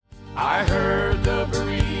I heard the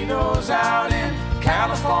burritos out in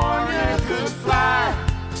California could fly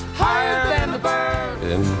higher than the birds.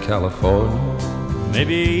 In California.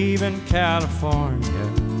 Maybe even California.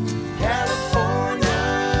 California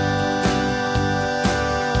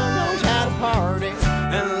knows how to party.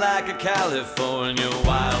 And like a California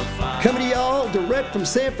wildfire. Coming to y'all direct from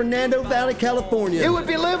San Fernando Valley, California. You would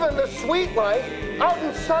be living the sweet life out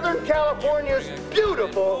in Southern California's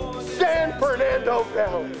beautiful San Fernando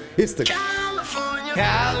Valley. It's the California,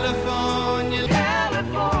 California,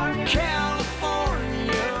 California,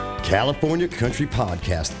 California Country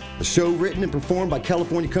Podcast, a show written and performed by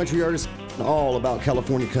California country artists, all about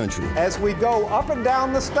California country. As we go up and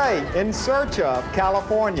down the state in search of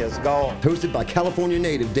California's gold. Hosted by California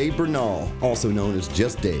native Dave Bernal, also known as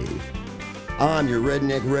Just Dave. I'm your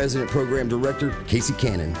redneck resident program director, Casey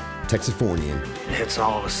Cannon, Texifornian. It hits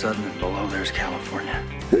all of a sudden and below there's California.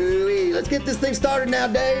 Hooey, let's get this thing started now,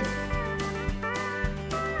 Dave.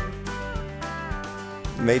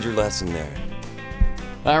 Major lesson there.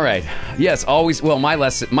 All right. Yes, always. Well, my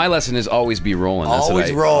lesson is always be rolling. That's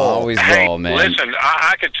Always roll. Always roll, man. Listen,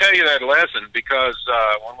 I could tell you that lesson because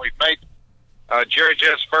when we made Jerry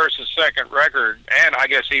Jett's first and second record, and I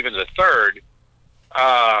guess even the third,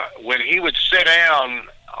 when he would sit down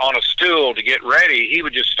on a stool to get ready, he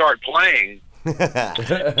would just start playing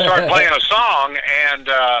a song, and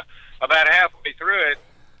about halfway through it,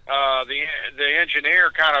 the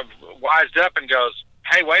engineer kind of wised up and goes,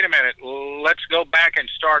 "Hey, wait a minute, let's go back and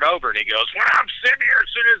start over." And he goes, "Well, I'm sitting here as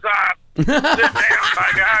soon as I sit down,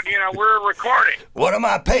 my God, we're recording. What am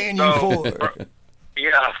I paying you for?"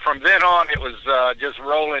 Yeah, from then on, it was just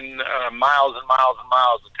rolling miles and miles and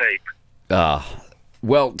miles of tape.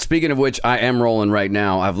 Well, speaking of which, I am rolling right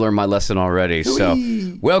now. I've learned my lesson already. So,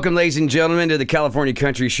 welcome, ladies and gentlemen, to the California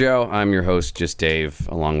Country Show. I'm your host, Just Dave,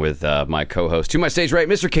 along with my co-host, to my stage right,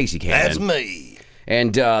 Mr. Casey Cannon. That's me.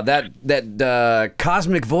 And that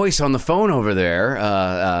cosmic voice on the phone over there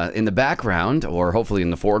in the background, or hopefully in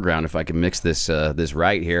the foreground, if I can mix this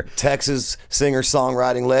right here. Texas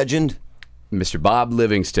singer-songwriting legend, Mr. Bob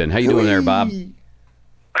Livingston. How you doing there, Bob?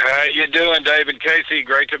 How you doing, Dave and Casey?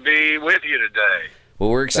 Great to be with you today. Well,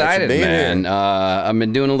 we're excited, man. Here. I've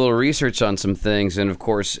been doing a little research on some things, and of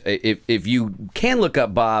course, if you can look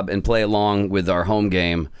up Bob and play along with our home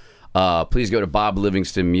game, please go to Bob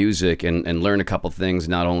Livingston Music and learn a couple things,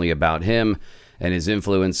 not only about him and his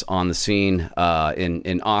influence on the scene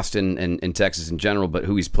in Austin and in Texas in general, but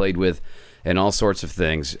who he's played with and all sorts of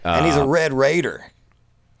things. And he's a Red Raider.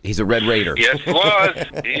 He's a Red Raider. Yes, he was.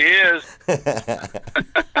 He is.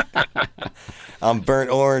 I'm burnt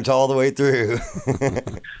orange all the way through.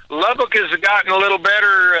 Lubbock has gotten a little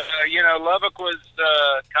better. Lubbock was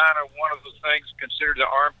kind of one of those things considered the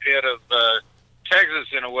armpit of Texas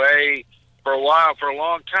in a way for a while, for a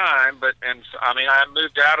long time. I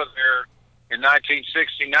moved out of there in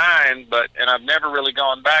 1969, and I've never really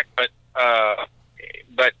gone back, but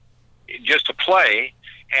just to play.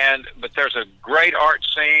 But there's a great art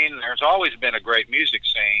scene. There's always been a great music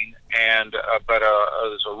scene, but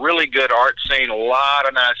there's a really good art scene. A lot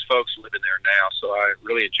of nice folks living there now, so I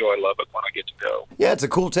really enjoy Lubbock when I get to go. Yeah, it's a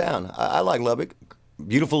cool town. I like Lubbock.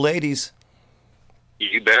 Beautiful ladies.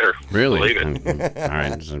 You better. Really? Believe it. All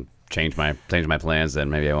right, just change my plans then.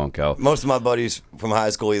 Maybe I won't go. Most of my buddies from high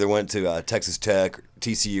school either went to Texas Tech,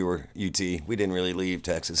 TCU, or UT. We didn't really leave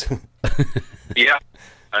Texas. Yeah,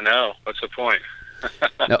 I know. What's the point?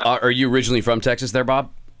 Now, are you originally from Texas there,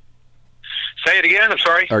 Bob? Say it again, I'm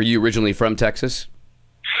sorry. Are you originally from Texas?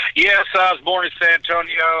 Yes, I was born in San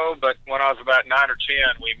Antonio, but when I was about 9 or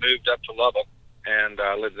 10, we moved up to Lubbock, and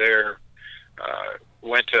I lived there.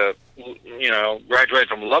 Went to, graduated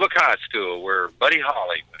from Lubbock High School, where Buddy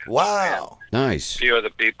Holly went. Wow. Nice. A few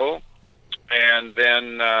other people. And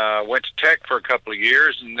then went to Tech for a couple of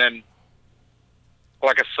years, and then,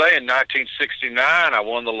 like I say, in 1969, I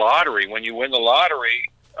won the lottery. When you win the lottery,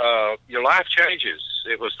 your life changes.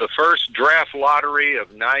 It was the first draft lottery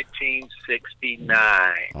of 1969.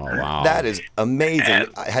 Oh, wow. That is amazing. And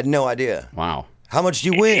I had no idea. Wow. How much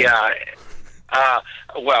did you win? Yeah.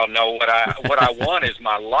 What I won is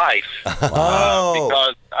my life.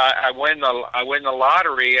 Because I win the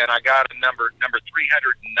lottery, and I got a number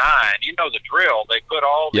 309. You know the drill. They put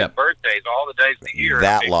all the birthdays, all the days of the year.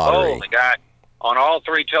 That lottery. They got on all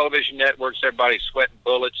three television networks. Everybody's sweating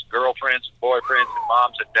bullets, girlfriends and boyfriends and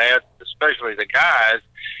moms and dads, especially the guys.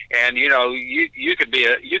 And you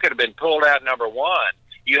could have been pulled out number one.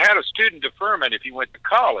 You had a student deferment if you went to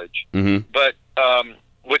college, but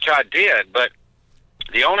which I did. But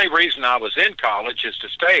the only reason I was in college is to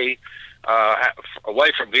stay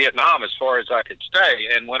away from Vietnam as far as I could stay.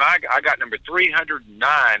 And when I got number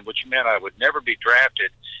 309, which meant I would never be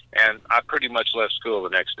drafted, and I pretty much left school the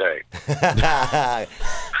next day.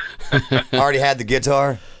 Already had the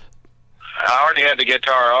guitar? I already had the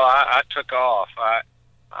guitar. Oh, I took off.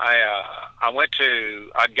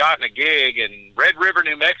 I'd gotten a gig in Red River,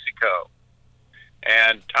 New Mexico,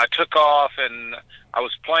 and I took off, and I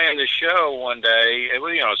was playing this show one day. It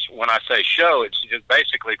was, when I say show, it's just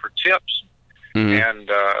basically for tips, and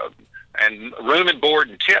room and board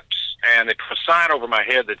and tips. And they put a sign over my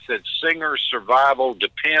head that said, "Singer survival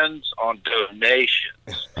depends on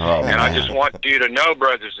donations." Oh, and man. I just want you to know,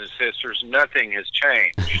 brothers and sisters, nothing has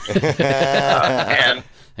changed.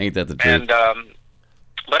 Ain't that the truth?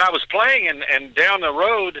 But I was playing, and down the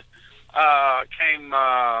road came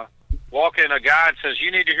walking a guy and says, "You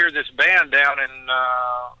need to hear this band down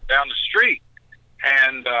the street."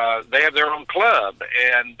 And they have their own club,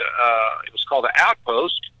 and it was called the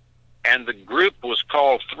Outpost, and the group was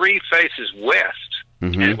called Three Faces West.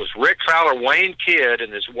 And it was Rick Fowler, Wayne Kidd,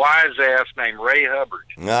 and this wise ass named Ray Hubbard.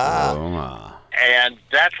 And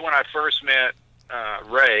that's when I first met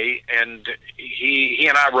Ray, and he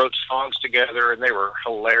and I wrote songs together, and they were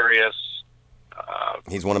hilarious.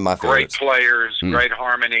 He's one of my great favorites. players, great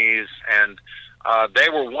harmonies, and they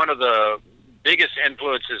were one of the biggest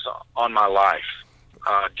influences on my life.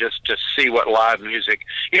 Just to see what live music,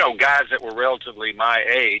 guys that were relatively my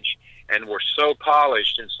age and were so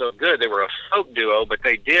polished and so good. They were a folk duo, but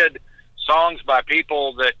they did songs by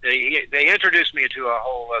people that they introduced me to a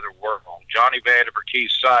whole other world. Johnny Vandiver,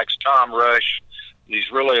 Keith Sykes, Tom Rush,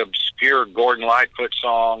 these really obscure Gordon Lightfoot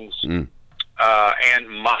songs, and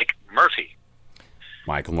Mike Murphy.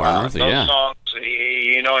 Michael Martin Murphy, those yeah. songs,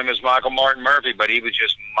 you know him as Michael Martin Murphy, but he was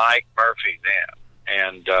just Mike Murphy then.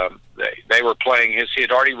 And they were playing he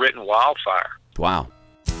had already written Wildfire. Wow.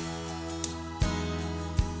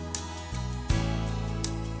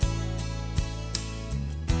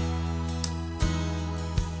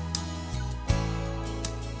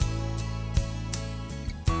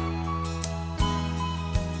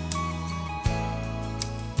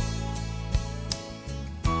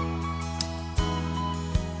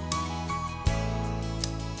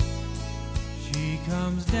 She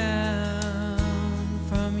comes down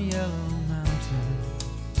from Yellow Mountain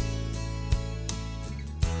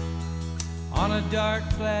on a dark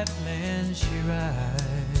flatland she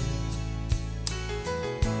rides,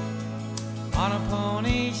 on a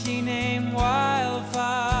pony she named Wildfire,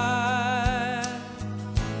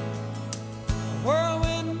 a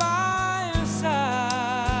whirlwind by her side,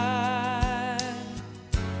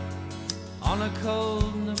 on a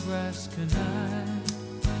cold Nebraska night.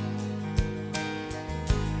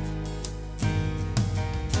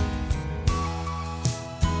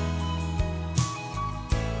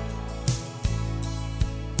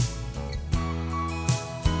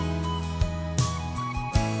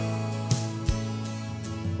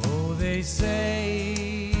 They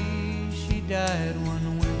say she died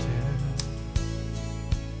one winter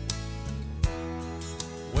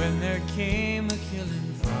when there came a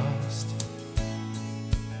killing frost,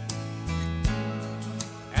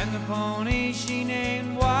 and the pony she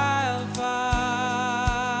named Wildfire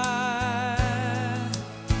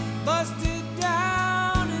busted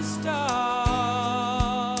down his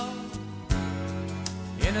stall.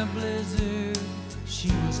 In a blizzard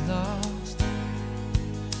she was lost.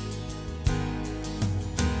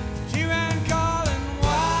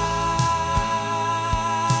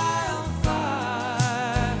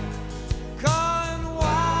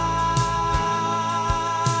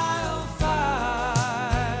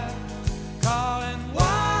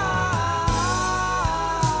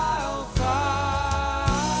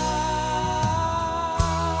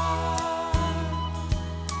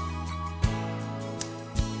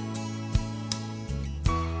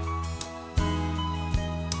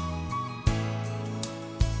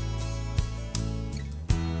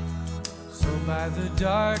 By the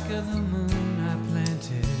dark of the moon I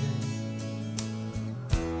planted,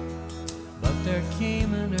 but there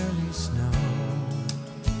came an early snow.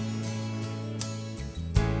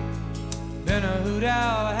 Been a hoot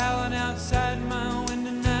owl howling outside my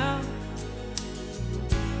window now,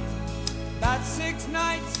 about 6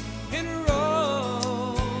 nights in a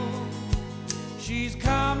row. She's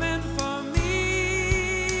coming for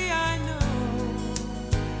me, I know,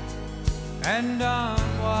 and on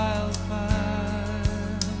Wildfire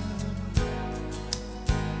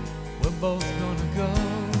we're both gonna go.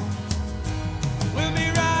 We'll be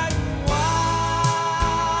riding wildfire,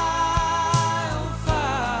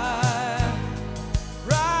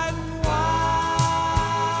 riding wildfire.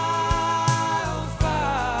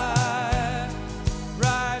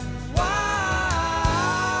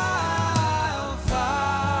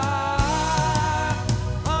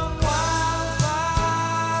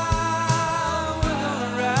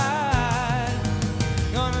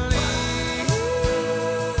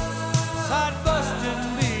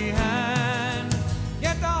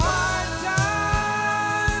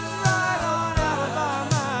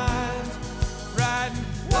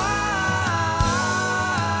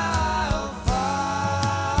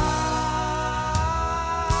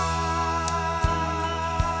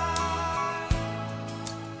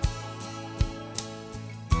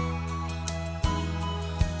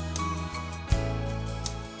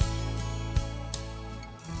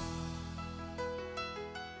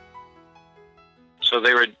 so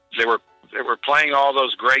they were playing all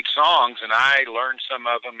those great songs, and I learned some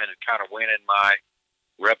of them, and it kind of went in my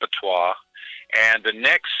repertoire. And the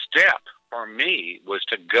next step for me was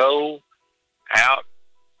to go out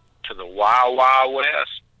to the Wild Wild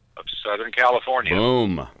West of Southern California.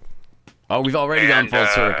 Boom. Oh, we've already gone full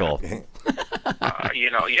circle.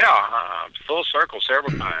 Full circle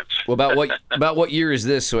several times. Well, about what year is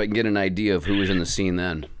this, so I can get an idea of who was in the scene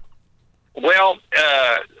then? Well,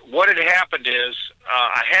 what had happened is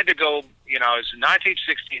I had to go. It was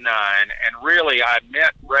 1969, and really I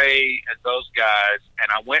met Ray and those guys, and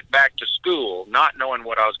I went back to school not knowing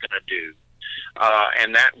what I was going to do.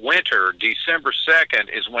 And that winter, December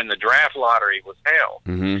 2nd, is when the draft lottery was held.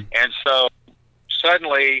 Mm-hmm. And so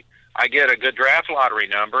suddenly I get a good draft lottery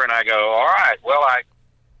number, and I go, all right, well, I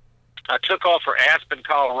took off for Aspen,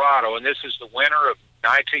 Colorado, and this is the winter of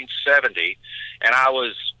 1970, and I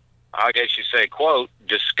was, I guess you say, quote,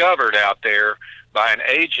 discovered out there by an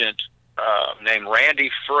agent named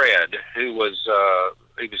Randy Fred, who was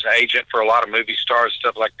he was an agent for a lot of movie stars,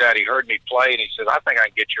 stuff like that. He heard me play, and he said, I think I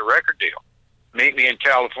can get you a record deal. Meet me in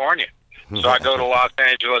California. So I go to Los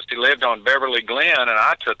Angeles. He lived on Beverly Glen, and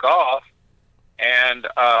I took off, and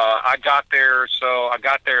I got there. So I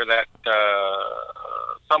got there that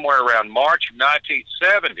somewhere around March of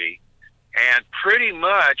 1970, and pretty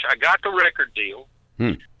much I got the record deal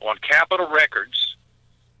on Capitol Records,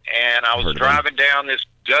 and I was driving down this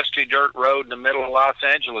dusty dirt road in the middle of Los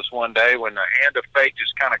Angeles one day when the hand of fate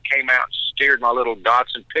just kind of came out and steered my little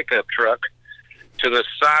Datsun pickup truck to the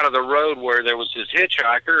side of the road where there was this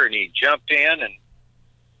hitchhiker, and he jumped in,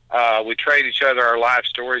 and we traded each other our life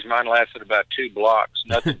stories. Mine lasted about 2 blocks.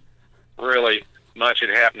 Nothing really much had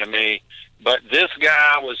happened to me. But this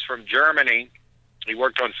guy was from Germany. He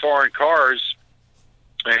worked on foreign cars,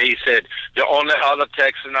 and he said, the only other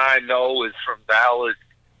Texan I know is from Dallas.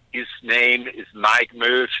 His name is Mike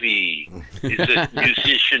Murphy. He's a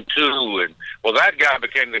musician too, and well, that guy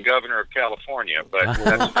became the governor of California. But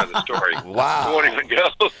that's another story. Wow. I won't even go.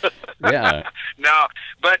 Yeah. No,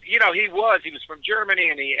 but he was from Germany,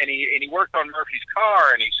 and he worked on Murphy's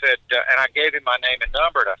car, and he said, and I gave him my name and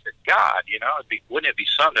number, and I said, God, wouldn't it be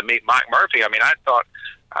something to meet Mike Murphy?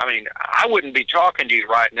 I wouldn't be talking to you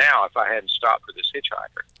right now if I hadn't stopped for this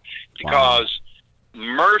hitchhiker, because. Wow.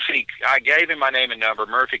 Murphy, I gave him my name and number.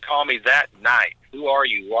 Murphy called me that night. Who are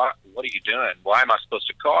you? What are you doing? Why am I supposed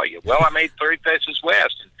to call you? Well, I made 30 Faces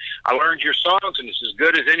West, and I learned your songs, and it's as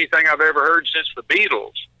good as anything I've ever heard since the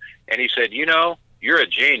Beatles. And he said, you're a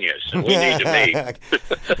genius, and we need to meet.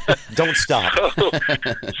 Don't stop.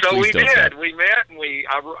 So we did. Stop. We met, and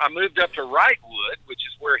I moved up to Wrightwood, which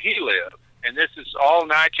is where he lived. And this is all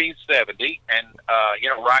 1970, and,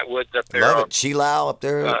 Wrightwood's up there. Love it. Chilau up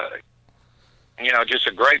there. Just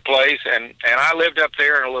a great place, and I lived up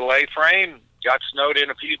there in a little A-frame, got snowed in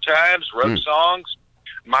a few times, wrote songs.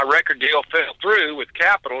 My record deal fell through with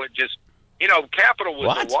Capitol. It just, Capitol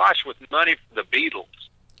was awash with money for the Beatles.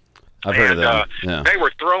 I've heard of that. Yeah. They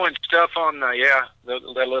were throwing stuff on, the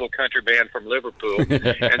little country band from Liverpool,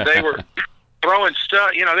 and they were throwing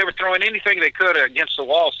stuff, they were throwing anything they could against the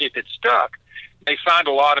wall, see if it stuck. They signed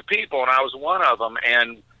a lot of people, and I was one of them,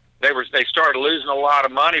 and they started losing a lot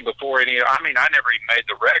of money before I never even made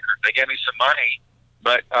the record. They gave me some money,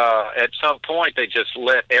 but at some point they just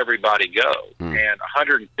let everybody go, and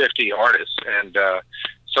 150 artists. And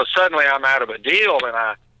so suddenly I'm out of a deal, and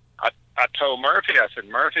I told Murphy, I said,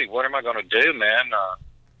 Murphy, what am I going to do, man?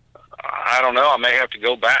 I don't know. I may have to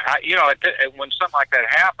go back. When something like that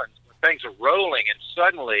happens, when things are rolling, and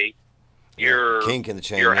suddenly you're kink in the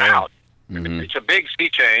chain, you're man. out. Mm-hmm. It's a big sea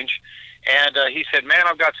change. And he said, man,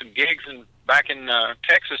 I've got some gigs back in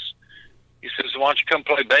Texas. He says, why don't you come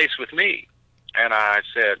play bass with me? And I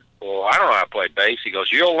said, well, I don't know how to play bass. He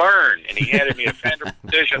goes, you'll learn. And he handed me a Fender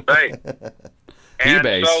Precision bass. And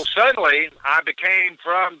so suddenly I became,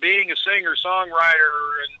 from being a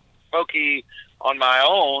singer-songwriter and folky on my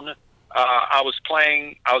own, I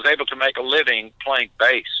was able to make a living playing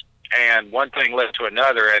bass. And one thing led to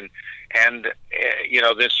another. And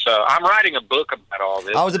I'm writing a book about all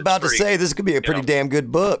this. I was about to say, this could be a pretty damn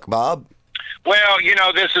good book, Bob. Well,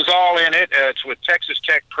 this is all in it. It's with Texas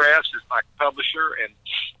Tech Press as my publisher, and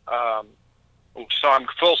so I'm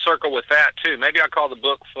full circle with that too. Maybe I'll call the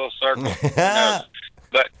book Full Circle.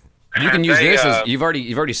 But you can use this as you've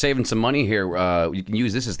already saving some money here. You can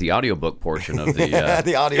use this as the audiobook portion of the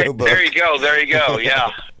the audiobook. There you go.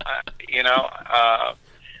 Yeah,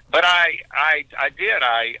 but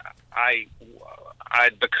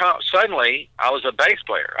I'd become, suddenly I was a bass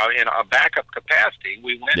player in a backup capacity.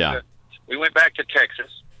 We went back to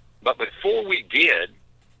Texas, but before we did,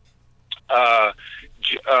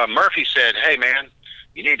 Murphy said, "Hey man,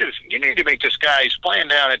 you need to meet this guy. He's playing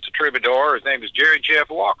down at the Troubadour. His name is Jerry Jeff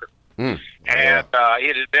Walker. And he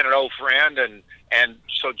had been an old friend, and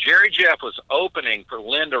so Jerry Jeff was opening for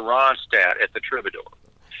Linda Ronstadt at the Troubadour.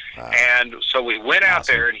 And so we went out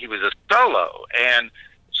there, and he was a solo. And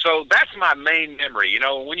so that's my main memory. You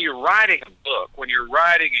know, when you're writing a book, when you're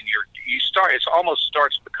writing and it almost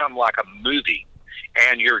starts to become like a movie,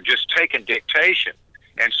 and you're just taking dictation.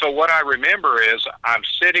 And so what I remember is I'm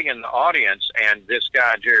sitting in the audience, and this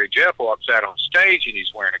guy, Jerry Jeff, walks out on stage, and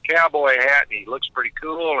he's wearing a cowboy hat, and he looks pretty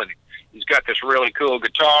cool, and he's got this really cool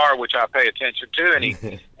guitar, which I pay attention to, and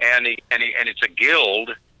it's a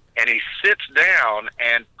Guild, and he sits down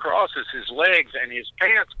and crosses his legs, and his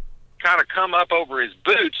pants kind of come up over his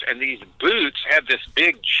boots, and these boots have this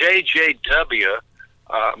big JJW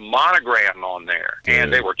monogram on there,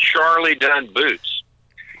 and they were Charlie Dunn boots.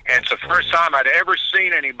 And it's the first time I'd ever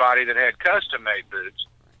seen anybody that had custom-made boots.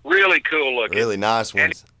 Really cool looking. Really nice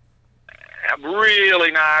ones. Really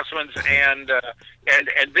nice ones. And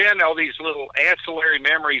then all these little ancillary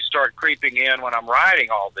memories start creeping in when I'm writing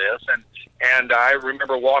all this. And I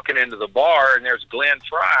remember walking into the bar, and there's Glenn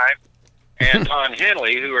Fry and Don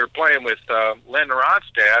Henley, who are playing with Linda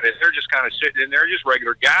Ronstadt, and they're just kind of sitting in there, just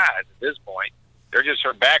regular guys at this point. They're just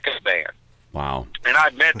her backup band. Wow. And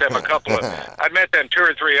I'd met them I'd met them 2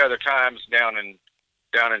 or 3 other times down in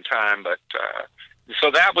time, but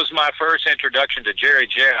so that was my first introduction to Jerry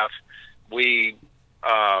Jeff. We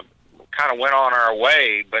kind of went on our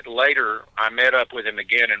way, but later I met up with him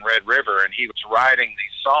again in Red River, and he was writing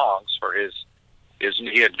these songs for he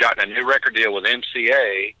had gotten a new record deal with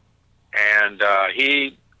MCA, and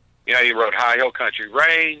he wrote High Hill Country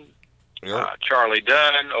Rain, Charlie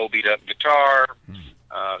Dunn, Oh Beat Up Guitar,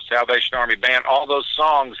 Salvation Army Band, all those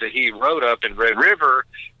songs that he wrote up in Red River.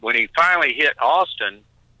 When he finally hit Austin,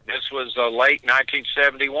 this was late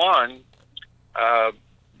 1971,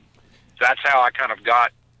 that's how I kind of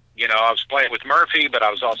got, I was playing with Murphy, but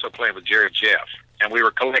I was also playing with Jerry Jeff. And we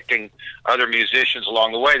were collecting other musicians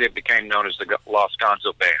along the way that became known as the Los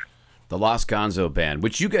Gonzo Band. The Los Gonzo Band,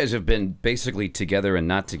 which you guys have been basically together and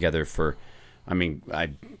not together for,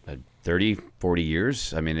 30, 40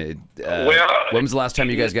 years? When was the last time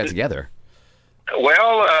you guys got together?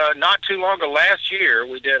 Well, not too long ago. Last year,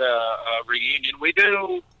 we did a reunion. We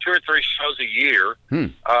do 2 or 3 shows a year.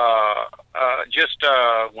 Just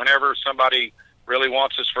whenever somebody really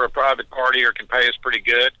wants us for a private party or can pay us pretty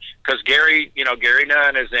good. Because Gary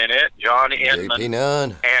Nunn is in it, John Inman. Gary P.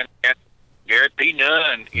 Nunn. And Gary P.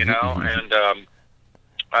 Nunn, and...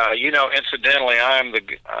 incidentally, I'm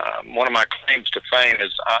one of my claims to fame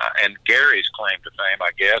is, and Gary's claim to fame,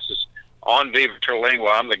 I guess, is on Viva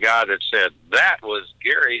Terlingua. I'm the guy that said that was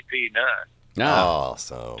Gary P. Nunn.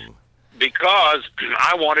 Awesome. Because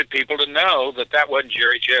I wanted people to know that wasn't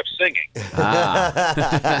Jerry Jeff singing. And I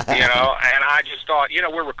just thought,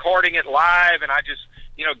 we're recording it live, and I just,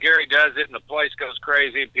 Gary does it, and the place goes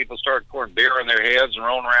crazy, and people start pouring beer on their heads and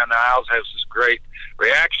rolling around the aisles, has this great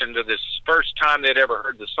reaction to this first time they'd ever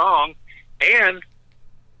heard the song, and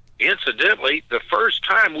incidentally, the first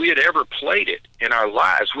time we had ever played it in our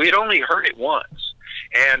lives. We had only heard it once,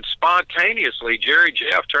 and spontaneously, Jerry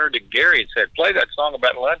Jeff turned to Gary and said, "Play that song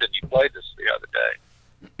about London. You played this the other day."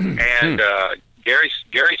 And Gary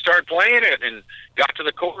started playing it and got to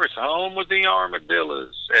the chorus, "Home with the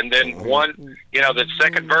Armadillos," and then the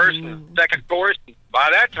second verse and second chorus. By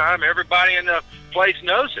that time, everybody in the place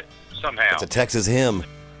knows it somehow. It's a Texas hymn.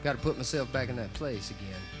 Got to put myself back in that place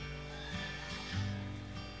again.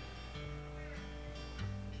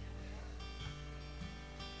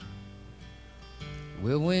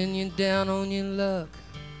 Well, when you're down on your luck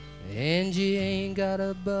and you ain't got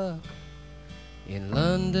a buck, in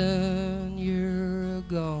London you're a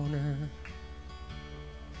goner.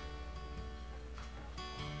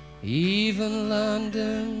 Even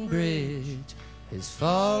London Bridge has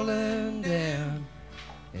fallen down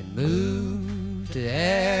and moved to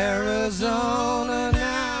Arizona.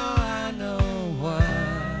 Now I know why.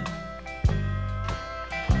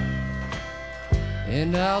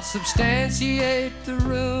 And I'll substantiate the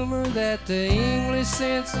rumor that the English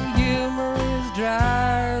sense of humor is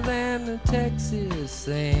drier than the Texas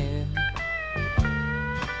sand.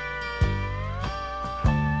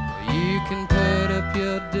 You can put up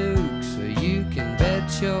your dukes or you can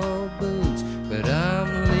bet your boots, but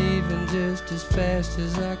I'm leaving just as fast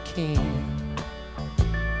as I can.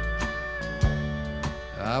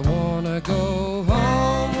 I wanna go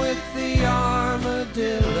home with the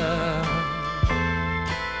armadillo.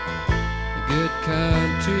 Good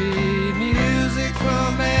country music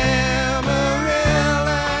from Amarillo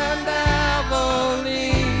and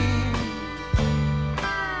Abilene.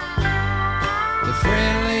 The friend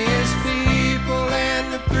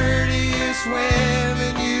prettiest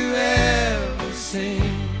women you ever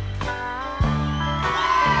seen.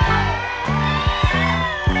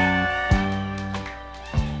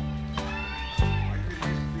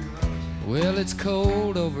 Well, it's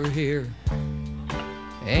cold over here,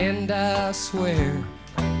 and I swear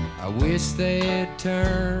I wish they'd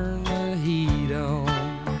turn the heat on.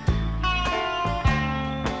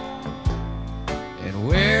 And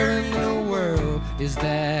where in the world is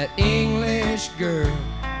that English girl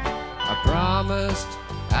I promised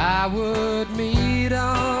I would meet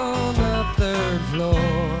on the 3rd floor?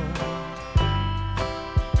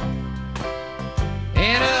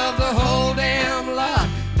 And of the whole damn lot,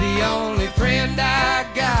 the only friend I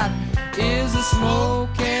got is a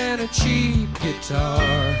smoke and a cheap guitar.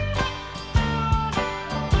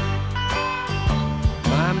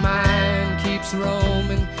 My mind keeps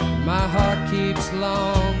roaming, my heart keeps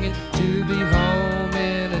longing to be home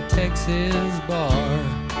in a Texas bar.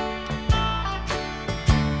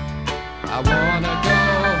 I wanna go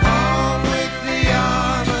home with the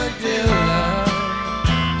armadillo.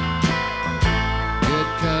 Good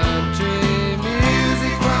country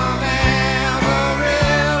music from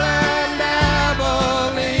Amarillo and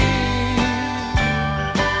Abilene.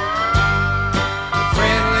 The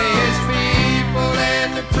friendliest people and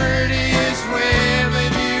the prettiest women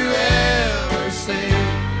you ever seen.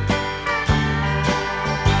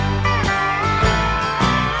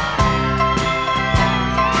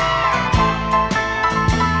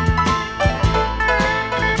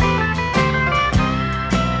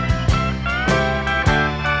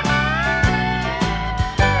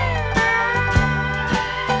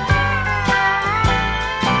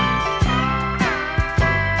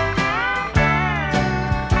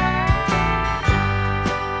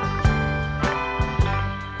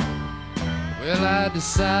 Well, I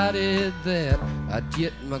decided that I'd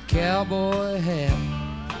get my cowboy hat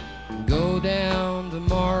and go down to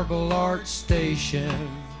Marble Arch Station.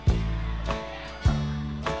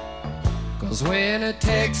 'Cause when a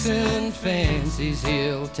Texan fancies,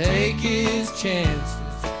 he'll take his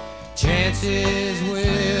chances. Chances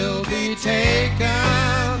will be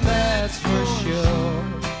taken, that's for sure.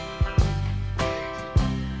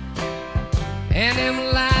 And them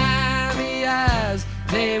limey eyes,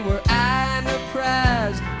 they were eyeing the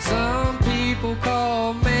prize some people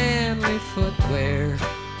call manly footwear.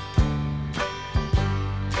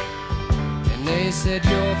 And they said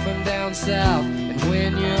you're from down south, and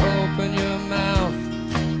when you open your mouth,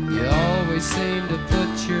 you always seem to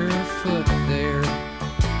put your foot there.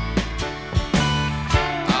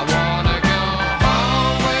 I wanna go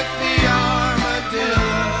home with the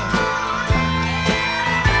armadillo.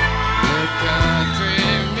 Good country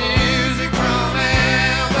music from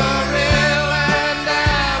Amarillo and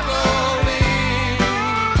Abilene.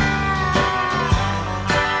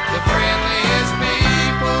 The friendliest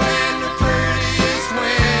people and the prettiest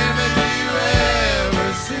women you ever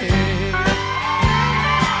seen.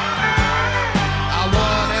 I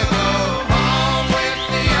wanna go home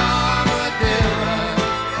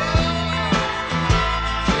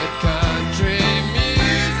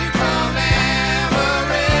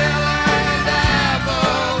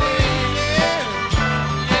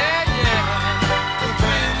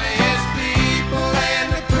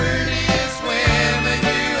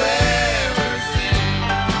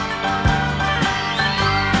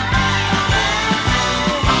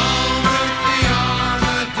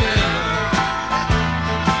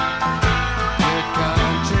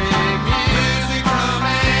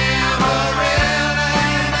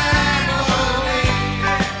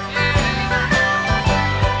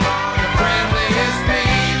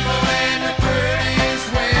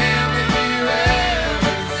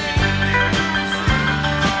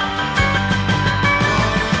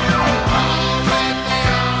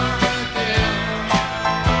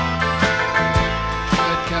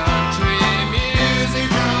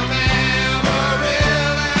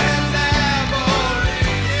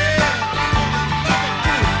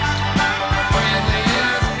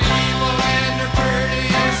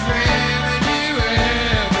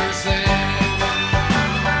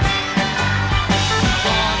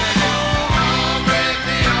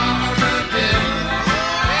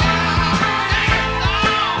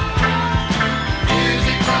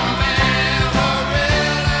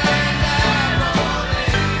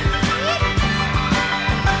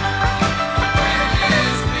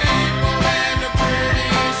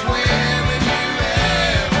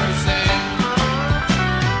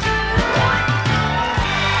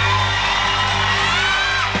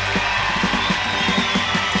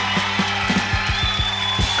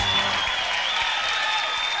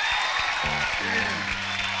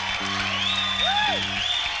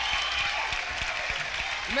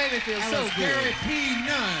Made me feel so good. Gary P.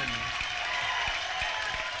 Nunn.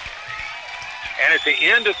 And at the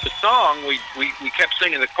end of the song, we kept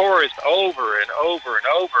singing the chorus over and over and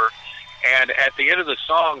over. And at the end of the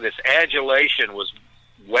song, this adulation was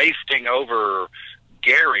wasting over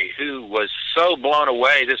Gary, who was so blown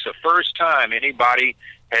away. This is the first time anybody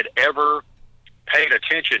had ever paid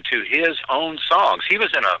attention to his own songs. He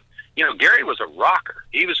was in Gary was a rocker.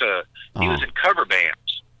 He was in cover bands.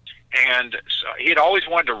 And so he had always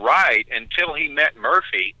wanted to write until he met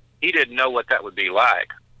Murphy. He didn't know what that would be like.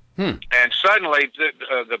 And suddenly,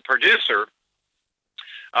 the producer,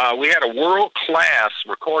 we had a world-class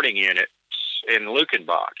recording unit in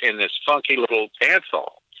Lukenbach in this funky little dance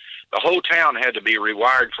hall. The whole town had to be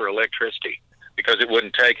rewired for electricity because it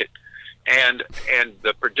wouldn't take it. And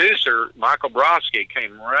the producer, Michael Brodsky,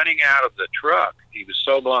 came running out of the truck. He was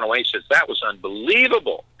so blown away. He says, "That was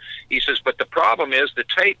unbelievable." He says, "But the problem is the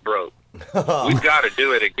tape broke. We've got to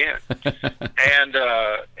do it again." And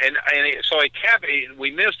so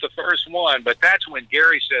we missed the first one, but that's when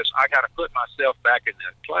Gary says, "I got to put myself back in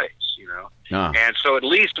that place," And so at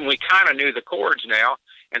least we kind of knew the chords now.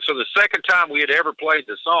 And so the second time we had ever played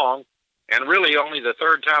the song, and really only the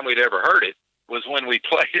third time we'd ever heard it, was when we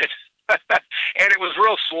played it. And it was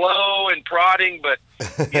real slow and prodding, but,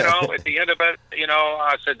 at the end of it,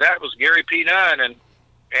 I said, that was Gary P. Nunn,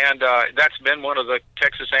 and that's been one of the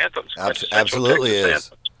Texas anthems. Absolutely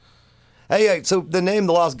is. Hey, so the name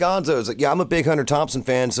The Lost Gonzos, yeah, I'm a big Hunter Thompson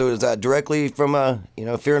fan, so is that directly from,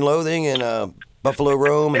 Fear and Loathing and Buffalo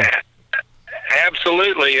Rome? And...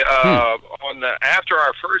 Absolutely. After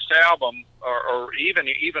our first album, or even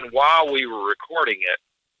while we were recording it,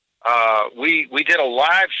 we did a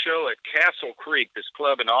live show at Castle Creek, this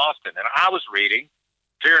club in Austin, and I was reading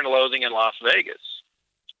Fear and Loathing in Las Vegas.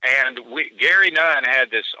 And Gary Nunn had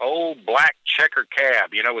this old black checker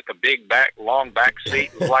cab, with the big long back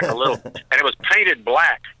seat. It was like a little, and it was painted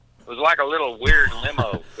black. It was like a little weird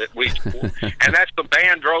limo and that's the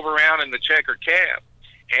band drove around in the checker cab.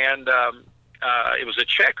 And it was a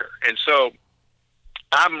checker. And so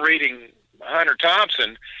I'm reading Hunter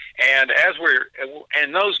Thompson, and as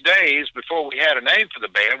in those days, before we had a name for the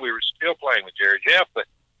band, we were still playing with Jerry Jeff, but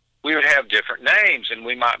we would have different names, and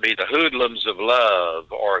we might be the Hoodlums of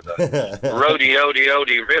Love, or the Rodeo-de-Ode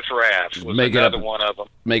Riffraff was another one of them.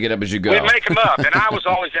 Make it up as you go. We'd make them up, and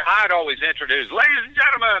I'd always introduce, "Ladies and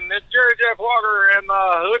gentlemen, it's Jerry Jeff Walker and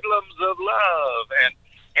the Hoodlums of Love,"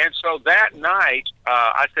 and so that night,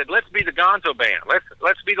 I said, "Let's be the Gonzo Band.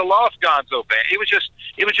 Let's be the Lost Gonzo Band." It was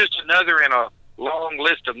just another in a long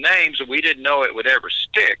list of names, and we didn't know it would ever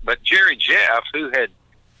stick. But Jerry Jeff, who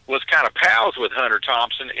was kind of pals with Hunter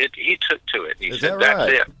Thompson, he took to it. He said,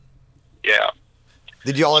 "That's it." Yeah.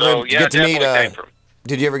 Did you all ever get to meet?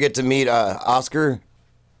 Did you ever get to meet Oscar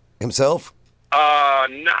himself? No,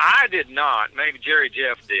 I did not. Maybe Jerry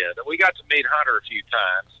Jeff did. We got to meet Hunter a few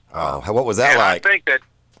times. Oh, what was that like? I think that.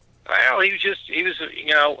 Well, he was,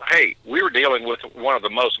 hey, we were dealing with one of the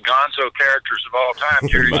most Gonzo characters of all time,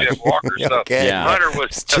 Jerry Jeff Walker. So okay. Hunter was.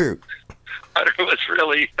 It's true. Hunter was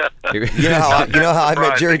really. You know how I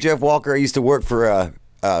met Jerry Jeff Walker? I used to work for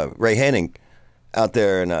Ray Henning out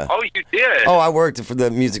there, and oh, you did? Oh, I worked for the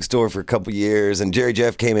music store for a couple years, and Jerry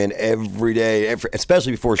Jeff came in every day,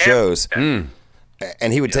 especially before shows, and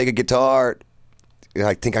he would take a guitar.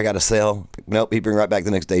 I think I got a sale. Nope, he'd bring right back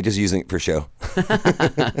the next day, just using it for show.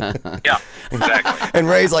 Yeah, exactly. And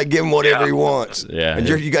Ray's like, give him whatever he wants. Yeah. And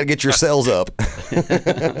you got to get your sales up.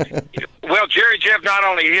 Well, Jerry Jeff not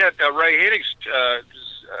only hit Ray Hennig's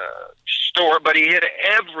store, but he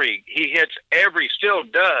still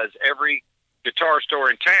does every guitar store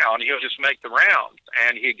in town. He'll just make the rounds.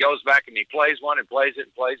 And he goes back and he plays one and plays it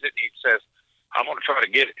and plays it. And he says, "I'm going to try to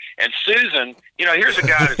get it." And Susan, here's a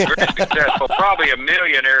guy that's very successful, probably a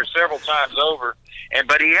millionaire several times over,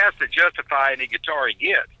 but he has to justify any guitar he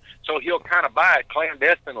gets. So he'll kind of buy it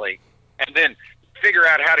clandestinely and then figure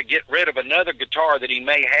out how to get rid of another guitar that he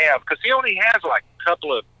may have, because he only has like a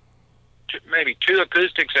couple of, maybe two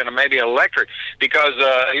acoustics and maybe electric, because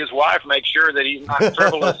his wife makes sure that he's not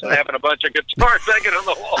frivolous and having a bunch of guitars hanging on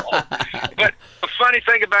the wall. But the funny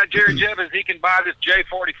thing about Jerry Jeff is he can buy this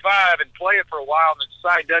J45 and play it for a while and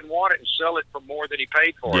decide he doesn't want it and sell it for more than he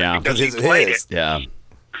paid for it. Because he played it. Yeah.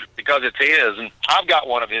 Because it's his. And I've got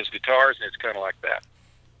one of his guitars, and it's kind of like that.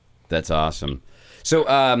 That's awesome. So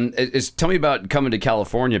tell me about coming to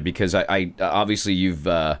California, because I obviously you've...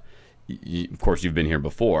 of course, you've been here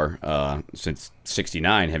before. Since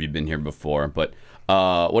 '69, have you been here before? But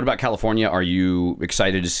what about California? Are you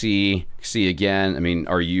excited to see again? I mean,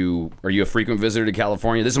 are you a frequent visitor to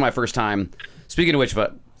California? This is my first time. Speaking of which,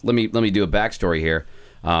 let me do a backstory here.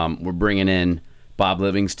 We're bringing in Bob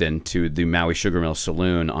Livingston to the Maui Sugar Mill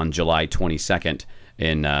Saloon on July 22nd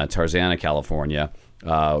in Tarzana, California. It's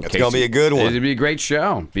going to be a good one. It'll be a great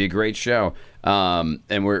show.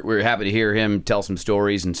 And we're happy to hear him tell some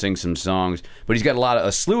stories and sing some songs. But he's got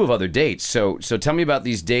a slew of other dates. So tell me about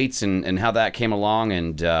these dates and how that came along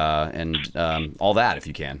and all that, if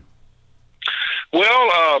you can.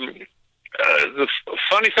 Well, the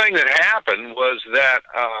funny thing that happened was that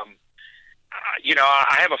I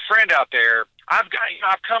have a friend out there. I've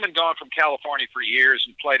come and gone from California for years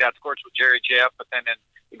and played out, of course, with Jerry Jeff, but then in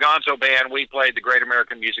the Gonzo band, we played the Great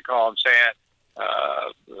American Music Hall in San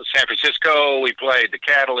Francisco. We played the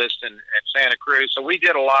Catalyst in Santa Cruz. So we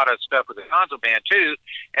did a lot of stuff with the Gonzo band too.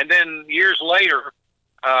 And then years later,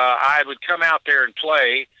 I would come out there and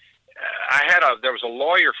play. There was a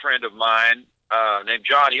lawyer friend of mine named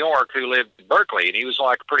John York who lived in Berkeley, and he was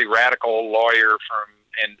like a pretty radical lawyer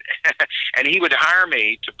and he would hire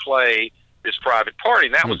me to play this private party,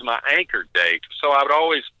 and that was my anchor date. So I would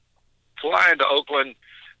always fly into Oakland,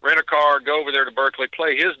 rent a car, go over there to Berkeley,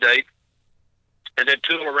 play his date, and then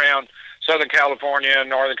tool around Southern California and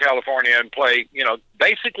Northern California and play,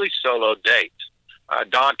 basically solo dates.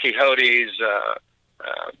 Don Quixote's,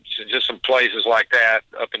 just some places like that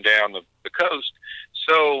up and down the coast.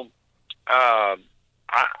 So I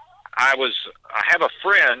have a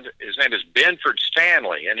friend, his name is Benford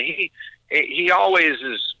Stanley, and he always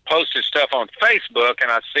is posted stuff on Facebook, and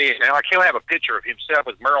I see it, and he'll have a picture of himself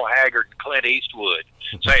with Merle Haggard and Clint Eastwood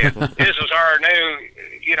saying, this is our new,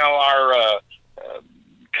 our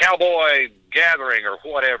cowboy gathering or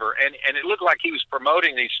whatever, and it looked like he was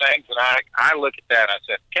promoting these things, and I looked at that, and I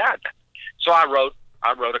said, God. So I wrote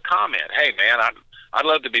a comment, hey, man, I'd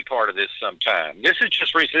love to be part of this sometime. This is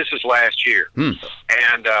just recent. This is last year. And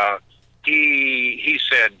he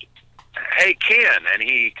said, hey, Ken, and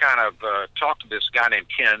he kind of talked to this guy named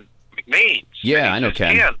Ken McMeans. Yeah, I know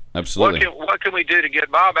Ken. Absolutely. What can we do to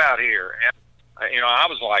get Bob out here? And I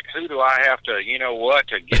was like, who do I have to,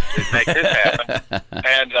 to get to make this happen?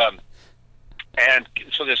 And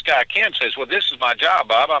so this guy Ken says, well, this is my job,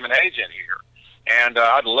 Bob. I'm an agent here, and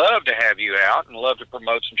I'd love to have you out and love to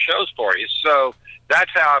promote some shows for you. So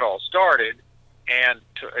that's how it all started, and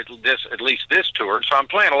at least this tour. So I'm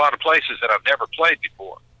playing a lot of places that I've never played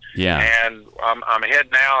before. Yeah. And I'm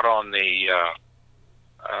heading out on the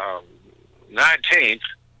 19th.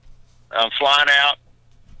 I'm flying out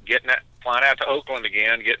to Oakland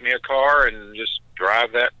again, get me a car, and just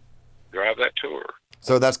drive that tour.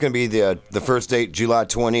 So that's going to be the first date, July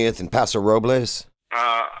 20th in Paso Robles.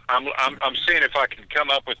 I'm seeing if I can come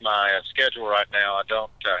up with my schedule right now. I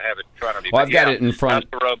don't have it in front of me. Well, I've got it in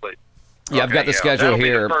front. Paso Robles. Yeah, I've got the schedule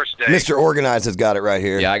here. Mr. Organized has got it right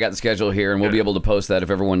here. Yeah, I got the schedule here, and we'll be able to post that if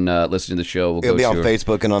everyone listening to the show will It'll be on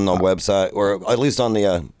Facebook and on the website, or at least on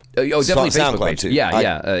the definitely SoundCloud Facebook page. too.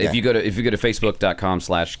 Yeah. If you go to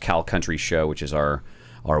facebook.com/Cal Country Show, which is our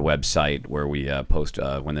website where we post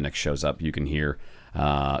when the next show's up, you can hear.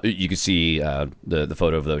 You can see the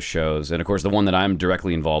photo of those shows, and of course the one that I'm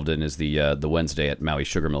directly involved in is the Wednesday at Maui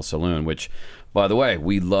Sugar Mill Saloon, which, by the way,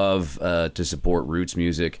 we love to support roots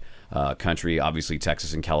music, country, obviously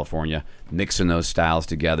Texas and California, mixing those styles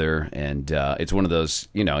together, and it's one of those,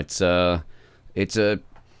 it's a hoot.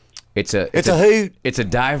 It's a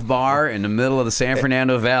dive bar in the middle of the San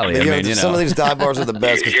Fernando Valley. Some of these dive bars are the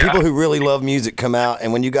best because people who really love music come out,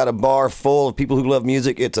 and when you got a bar full of people who love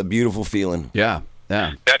music, it's a beautiful feeling. Yeah.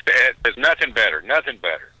 There's nothing better.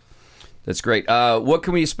 That's great. What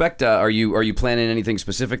can we expect? Are you planning anything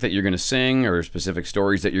specific that you're going to sing, or specific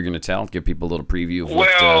stories that you're going to tell? Give people a little preview of what...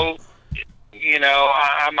 Well,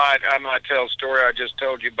 I might tell a story I just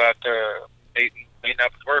told you about meeting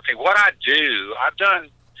up with Murphy. What I do,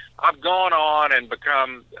 I've gone on and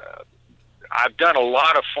become... I've done a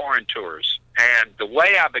lot of foreign tours. And the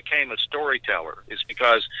way I became a storyteller is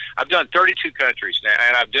because I've done 32 countries now,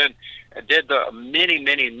 and I did the many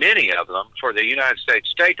of them for the United States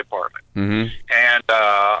State Department, and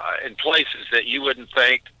in places that you wouldn't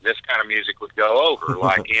think this kind of music would go over,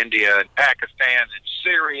 like India and Pakistan and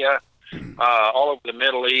Syria, all over the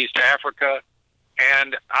Middle East, Africa,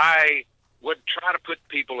 and I would try to put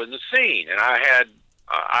people in the scene, and I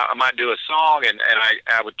might do a song, and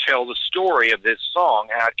I would tell the story of this song,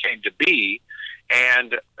 how it came to be,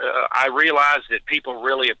 and I realized that people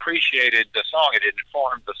really appreciated the song. It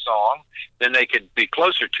informed the song, then they could be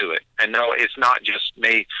closer to it. And no, it's not just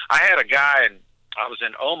me. I had a guy, and I was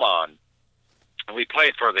in Oman, and we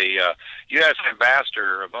played for the U.S.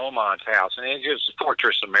 ambassador of Oman's house, and it was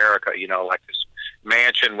Fortress America, like this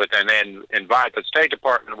mansion and then invite the State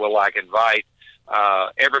Department will invite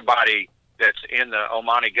everybody that's in the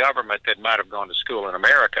Omani government that might have gone to school in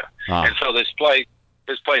America. And so this place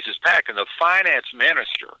is packed, and the finance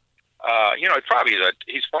minister,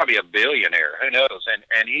 he's probably a billionaire, who knows?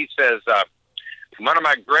 And he says, one of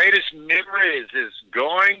my greatest memories is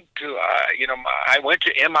going to, I went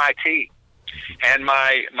to MIT, and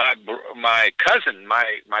my cousin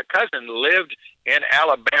lived in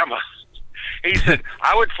Alabama. He said,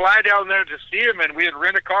 I would fly down there to see him, and we'd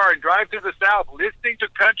rent a car and drive through the South listening to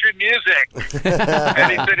country music.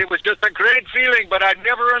 And he said it was just a great feeling, but I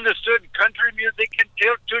never understood country music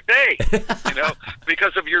until today,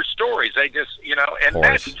 because of your stories. They just, and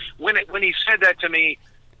that's when he said that to me,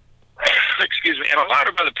 excuse me, and a lot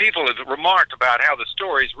of other people have remarked about how the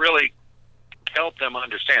stories really help them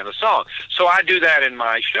understand the song. So I do that in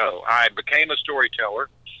my show. I became a storyteller,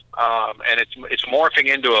 and it's morphing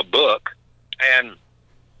into a book. And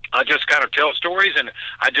I just kind of tell stories, and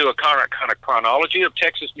I do a kind of chronology of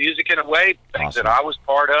Texas music in a way, things that I was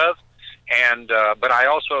part of. And but I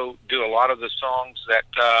also do a lot of the songs that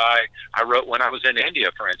I wrote when I was in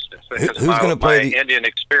India, for instance, because who's going to play my Indian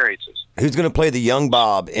experiences. Who's going to play the young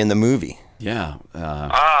Bob in the movie? Yeah.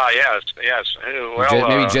 Yes. Well,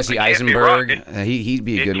 maybe Jesse Eisenberg. He'd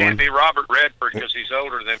be a good one. It can't be Robert Redford because he's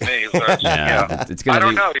older than me. So it's gonna I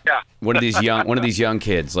don't know. Yeah. One of these young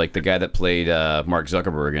kids, like the guy that played Mark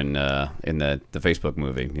Zuckerberg in the Facebook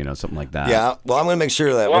movie, something like that. Yeah. Well, I'm going to make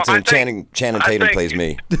sure that Channing Tatum plays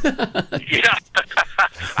me. Yeah.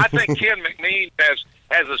 I think Ken McMean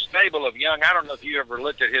has a stable of young. I don't know if you ever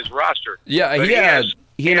looked at his roster. Yeah.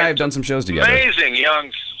 He and I have done some shows together. Amazing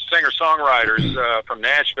young singer-songwriters from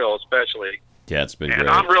Nashville, especially. Yeah, it's been and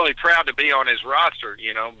great. I'm really proud to be on his roster,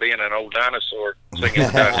 being an old dinosaur,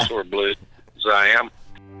 singing dinosaur blues as I am.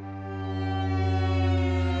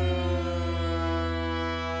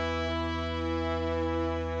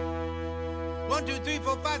 One, two, three,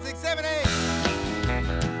 four, five, six, seven, eight.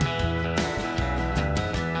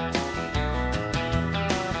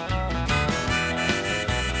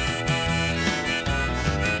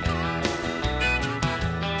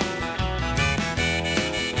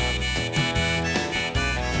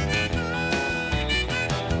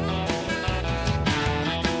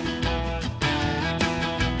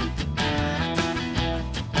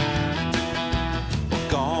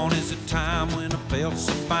 Felt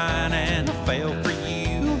so fine and I fell for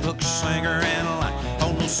you. Hook, singer, and a light.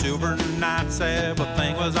 On those silver nights,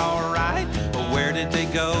 everything was alright. But where did they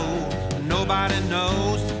go? Nobody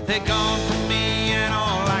knows. They're gone from me, and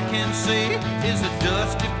all I can see is the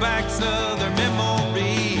dusty backs of their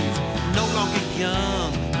memories. No longer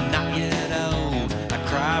young, not yet old. I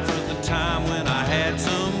cry for the time when I had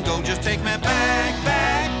some gold. Just take me back,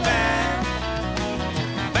 back, back.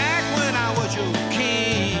 Back when I was your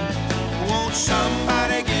king. Won't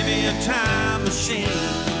somebody give me a time machine?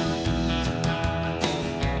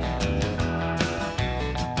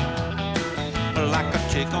 Like a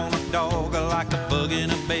chick on a dog, like a bug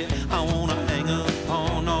in a bed, I wanna hang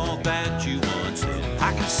upon all that you once said.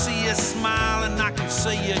 I can see you smile and I can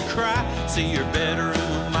see you cry. See your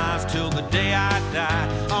bedroom eyes till the day I die.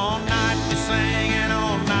 All night we sang and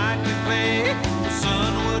all night we played. The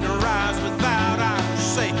sun wouldn't rise without our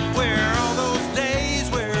say. Where are all those days?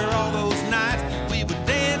 Where are all those nights? We would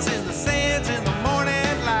dance in the sands in the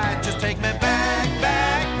morning light. Just take me back,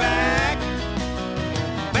 back, back.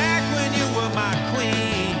 Back when you were my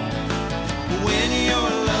queen. When your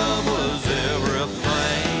love was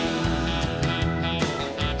everything.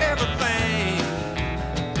 Everything.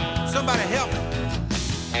 Somebody help me.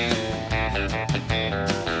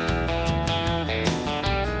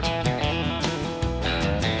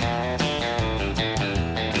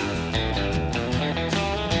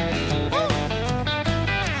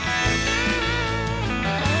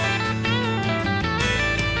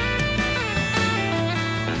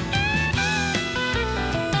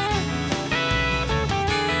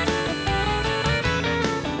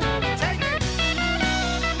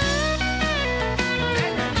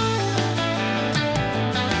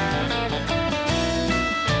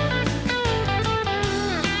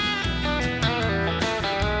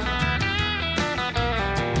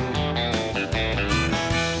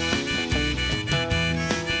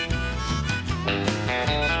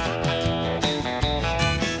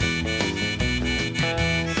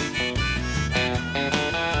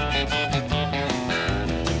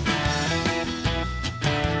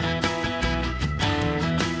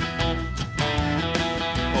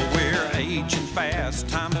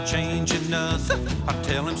 Time's changing us. I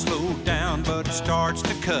tell him slow down, but he starts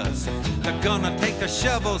to cuss. They're gonna take the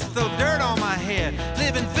shovels, throw dirt on my head.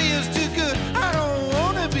 Living feels too good, I don't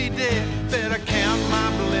wanna be dead. Better better count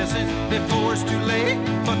my blessings before it's too late.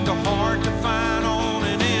 But the heart to find on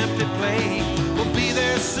an empty plate. We'll be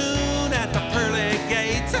there soon at the pearly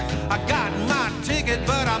gates. I got my ticket,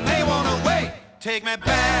 but I may want to wait. Take me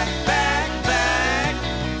back, back, back,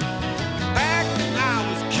 back when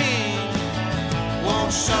I was king.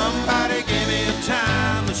 Won't somebody give me a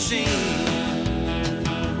time machine?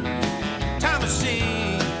 Time machine.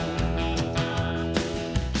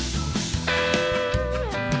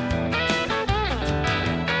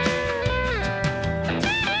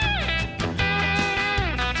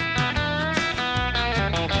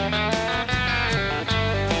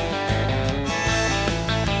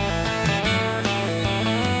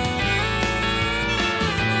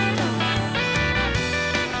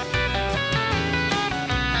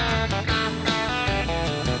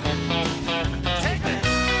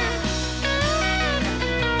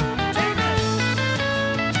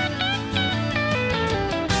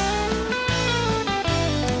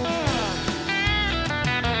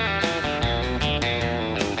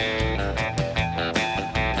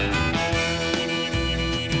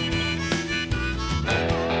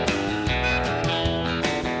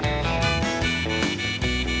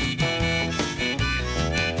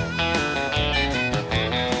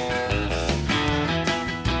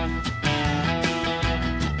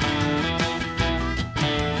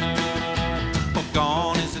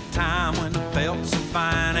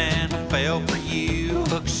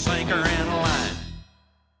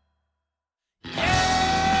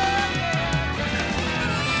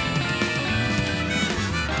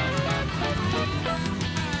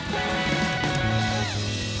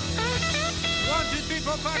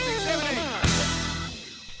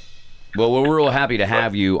 Well, we're real happy to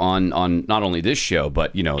have you on not only this show,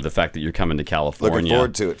 but the fact that you're coming to California. Looking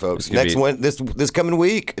forward to it, folks. This coming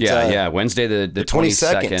week. It's, Wednesday the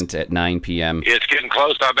 22nd at 9 p.m. It's getting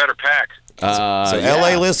close. I better pack. So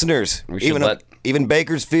LA listeners, even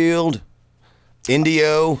Bakersfield,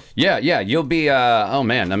 Indio. Yeah, you'll be. Oh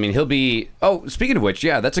man, I mean, he'll be. Oh, speaking of which,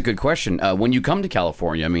 that's a good question. When you come to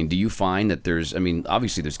California, I mean, do you find that there's? I mean,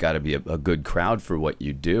 obviously, there's got to be a good crowd for what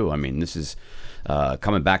you do. I mean, this is.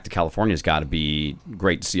 Coming back to California has got to be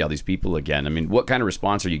great to see all these people again. I mean, what kind of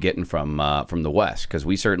response are you getting from the West? Because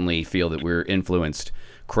we certainly feel that we're influenced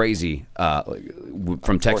crazy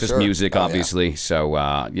from Texas music, obviously. Yeah.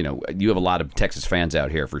 So, you have a lot of Texas fans out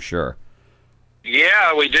here for sure.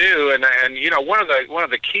 Yeah, we do, and one of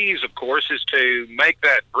the keys, of course, is to make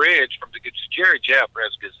that bridge from Jerry Jeff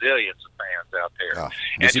has gazillions of fans out there,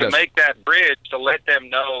 and to make that bridge to let them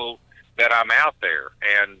know that I'm out there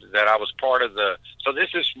and that I was part of so this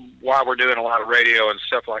is why we're doing a lot of radio and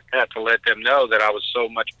stuff like that, to let them know that I was so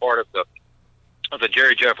much part of the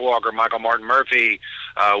Jerry Jeff Walker, Michael Martin Murphy,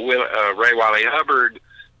 Ray Wiley Hubbard,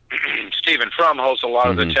 Stephen Frumholz, a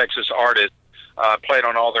lot of the Texas artists, played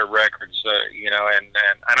on all their records, and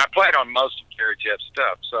I played on most of Jerry Jeff's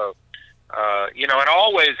stuff. So, and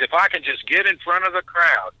always, if I can just get in front of the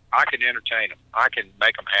crowd, I can entertain them. I can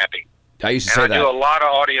make them happy. I used to say that. I do a lot of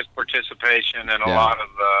audience participation and a lot of.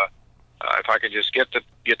 If I can just get the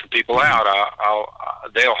people out,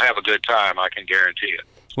 they'll have a good time. I can guarantee it.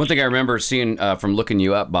 One thing I remember seeing from looking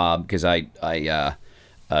you up, Bob, because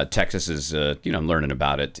Texas is I'm learning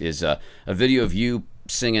about it, is a video of you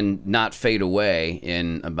singing "Not Fade Away"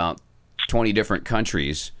 in about 20 different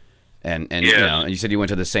countries, and yes. You said you went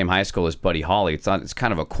to the same high school as Buddy Holly. It's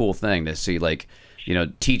kind of a cool thing to see, like.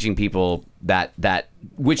 Teaching people that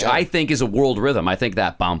which I think is a world rhythm. I think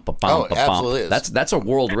that bump, absolutely bump. That's a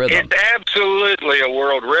world rhythm. It's absolutely a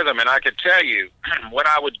world rhythm, and I can tell you, when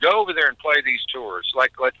I would go over there and play these tours,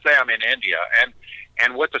 like let's say I'm in India,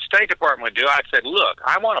 and what the State Department would do, I said, look,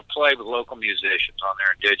 I want to play with local musicians on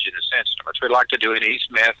their indigenous instruments. We'd like to do an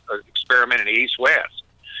experiment in East-West.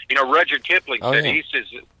 Rudyard Kipling said East is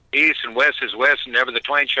East and West is West, and never the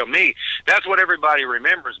twain shall meet. That's what everybody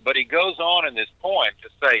remembers. But he goes on in this point to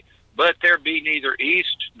say, but there be neither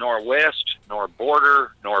East nor West, nor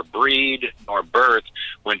border, nor breed, nor birth,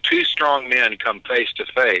 when two strong men come face to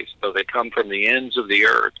face, though they come from the ends of the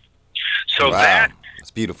earth. So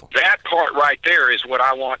that's beautiful. That part right there is what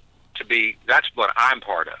I want to be. That's what I'm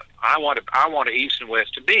part of. I want East and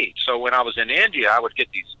West to meet. So when I was in India, I would get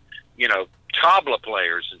these, tabla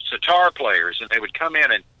players and sitar players, and they would come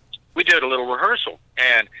in and we did a little rehearsal,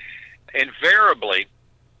 and invariably,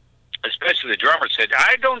 especially the drummer said,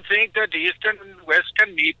 I don't think that East and West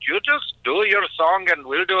can meet. You just do your song and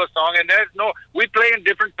we'll do a song, and we play in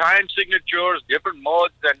different time signatures, different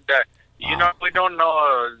modes, and, we don't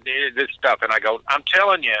know this stuff. And I go, I'm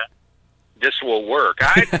telling you, this will work.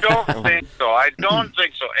 I don't think so. I don't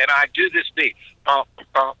think so. And I do this beat. Bump,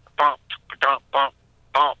 bump, bump, bump, bump.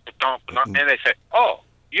 bump, bump, bump, and they say, "Oh,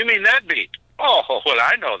 you mean that beat?" Oh, well,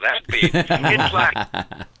 I know that beat. It's like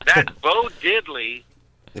that Bo Diddley,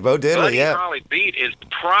 Buddy Holly beat is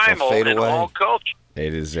primal in all culture.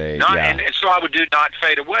 It is and so I would do Not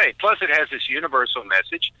Fade Away. Plus, it has this universal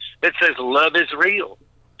message that says love is real.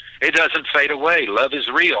 It doesn't fade away. Love is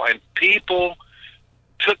real. And people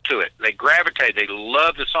took to it. They gravitated. They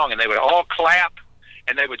loved the song, and they would all clap,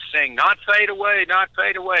 and they would sing, "Not fade away, not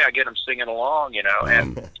fade away." I get them singing along, you know.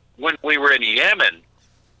 And when we were in Yemen,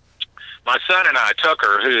 my son and I,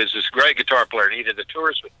 Tucker, who is this great guitar player, and he did the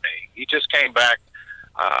tours with me. He just came back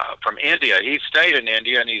from India. He stayed in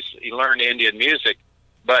India, and he learned Indian music.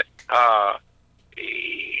 But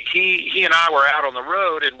he and I were out on the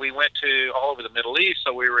road, and we went to all over the Middle East.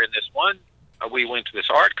 So we were in this one. We went to this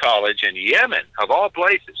art college in Yemen, of all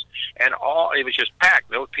places, and it was just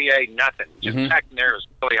packed. No PA, nothing. Just packed in there. It was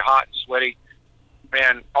really hot and sweaty.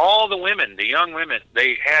 And all the women, the young women,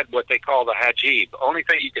 they had what they call the hijab. The only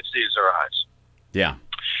thing you could see is their eyes. Yeah.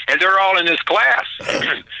 And they're all in this class,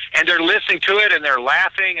 and they're listening to it, and they're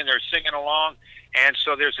laughing, and they're singing along. And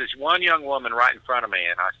so there's this one young woman right in front of me,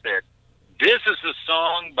 and I said, "This is a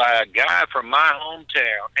song by a guy from my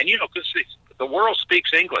hometown." And, you know, because the world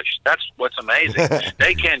speaks English. That's what's amazing.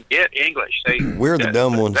 They can get English. We're the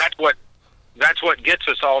dumb ones. That's what gets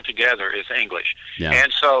us all together is English. Yeah.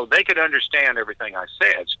 And so they could understand everything I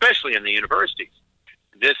said, especially in the universities.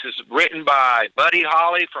 This is written by Buddy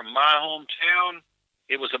Holly from my hometown.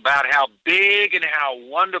 It was about how big and how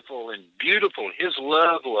wonderful and beautiful his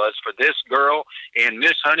love was for this girl in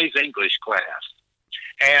Miss Honey's English class.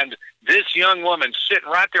 And this young woman sitting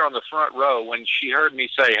right there on the front row, when she heard me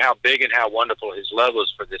say how big and how wonderful his love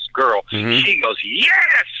was for this girl, she goes,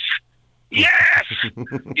 "Yes! Yes!"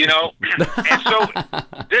 You know? And so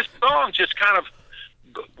this song just kind of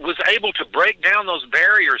was able to break down those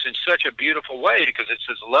barriers in such a beautiful way, because it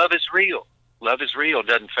says love is real. Love is real,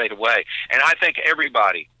 doesn't fade away. And I think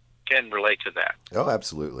everybody can relate to that. Oh,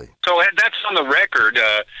 absolutely. So that's on the record.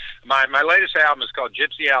 My latest album is called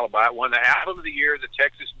Gypsy Alibi. It won the Album of the Year at the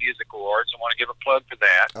Texas Music Awards. I want to give a plug for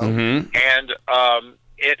that. And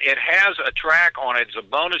it has a track on it. It's a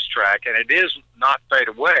bonus track, and it is Not Fade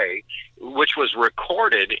Away, which was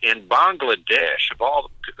recorded in Bangladesh, of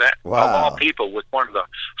all people, with one of the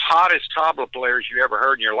hottest tabla players you ever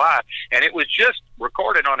heard in your life. And it was just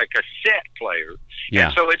recorded on a cassette player. Yeah.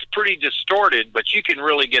 And so it's pretty distorted, but you can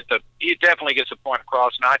really it definitely gets the point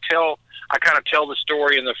across. And I kind of tell the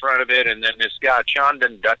story in the front of it, and then this guy,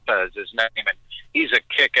 Chandan Dutta is his name, and he's a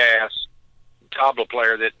kick-ass tabla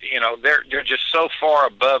player that, you know, they're just so far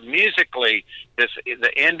above musically.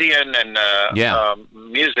 The Indian and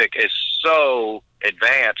music is so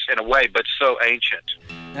advanced in a way, but so ancient.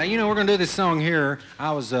 Now, you know, we're going to do this song here.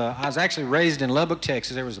 I was actually raised in Lubbock,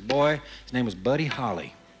 Texas. There was a boy, his name was Buddy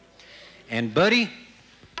Holly. And Buddy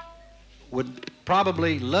would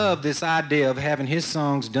probably love this idea of having his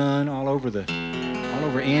songs done all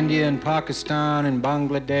over India and Pakistan and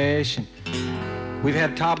Bangladesh. And we've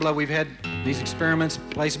had tabla, we've had these experiments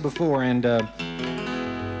places before, and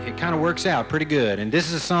it kind of works out pretty good. And this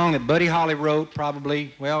is a song that Buddy Holly wrote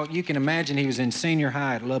probably, well, you can imagine he was in senior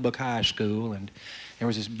high at Lubbock High School, and there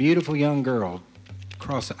was this beautiful young girl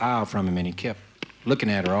across the aisle from him, and he kept looking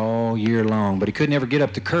at her all year long, but he couldn't ever get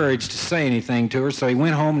up the courage to say anything to her, so he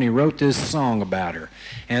went home and he wrote this song about her.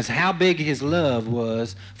 And it's how big his love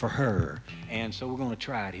was for her. And so we're going to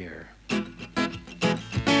try it here.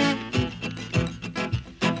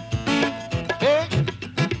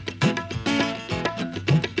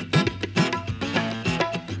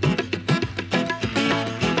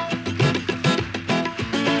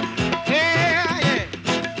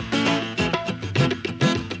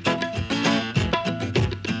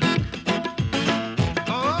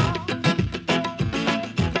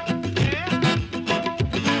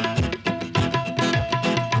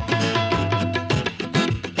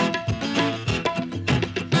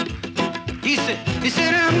 He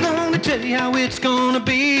said, I'm gonna tell you how it's gonna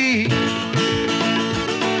be.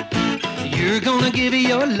 You're gonna give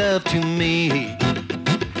your love to me.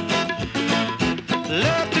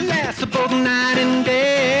 Love to last both night and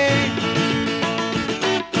day.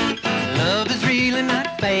 Love is real and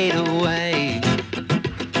not fade away.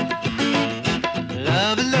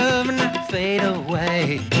 Love is love and not fade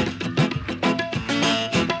away.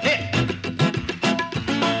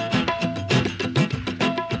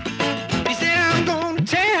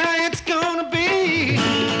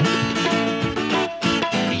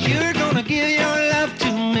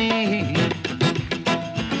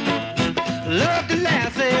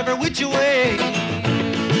 Which way?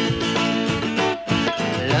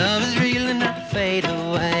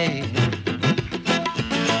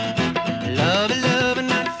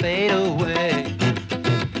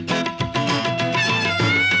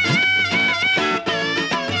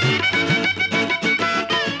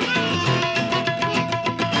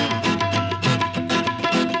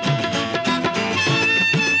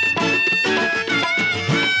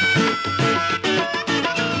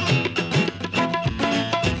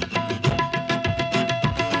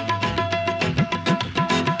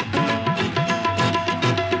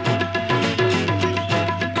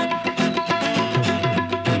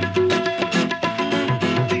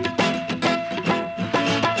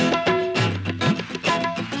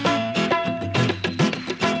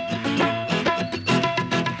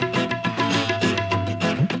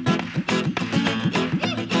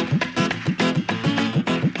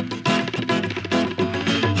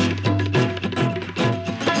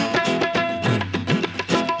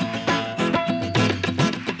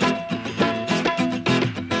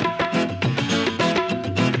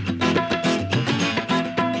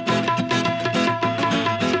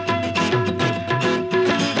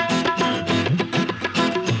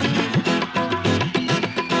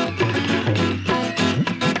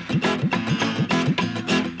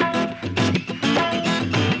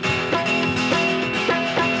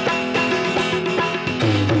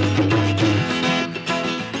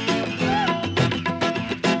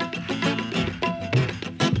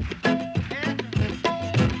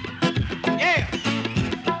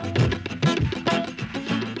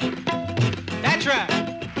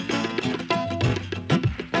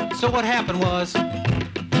 what happened was,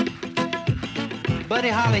 Buddy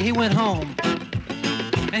Holly, he went home,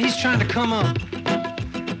 and he's trying to come up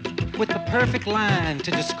with the perfect line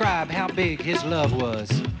to describe how big his love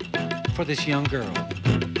was for this young girl.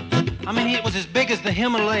 I mean, it was as big as the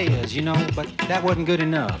Himalayas, you know, but that wasn't good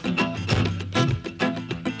enough.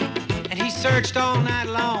 And he searched all night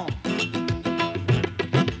long.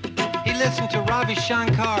 He listened to Ravi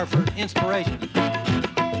Shankar for inspiration.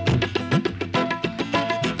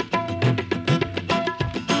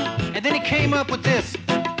 And then he came up with this,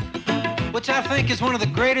 which I think is one of the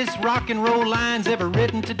greatest rock and roll lines ever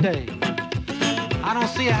written today. I don't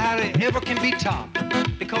see how it ever can be topped,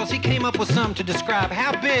 because he came up with something to describe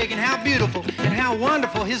how big and how beautiful and how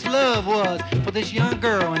wonderful his love was for this young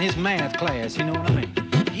girl in his math class, you know what I mean?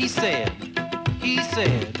 He said,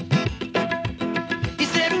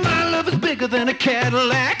 my love is bigger than a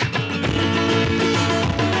Cadillac.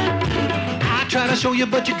 I try to show you,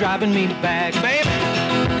 but you're driving me back, baby.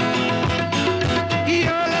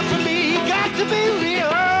 Your love for me got to be real.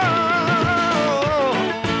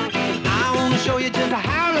 I want to show you just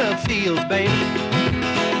how love feels, baby.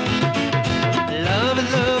 Love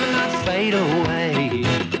is love and not fade away.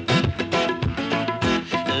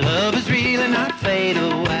 Love is real and not fade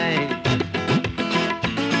away.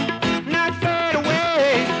 Not fade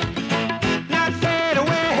away. Not fade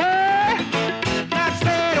away. Not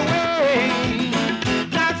fade away.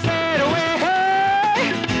 Not fade away.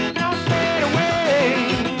 Not fade away.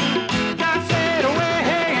 Not fade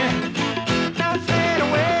away. Not fade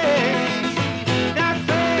away. Not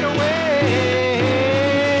fade away.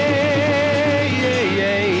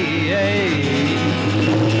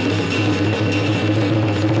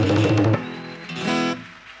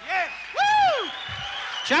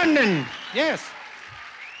 Shandon, yes.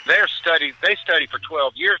 They study for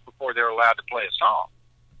 12 years before they're allowed to play a song.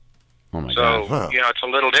 Oh my So, God. you know, it's a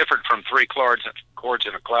little different from three chords in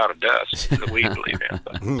a cloud of dust that we believe in.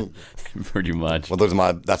 But, Pretty much. Well,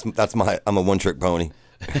 I'm a one-trick pony.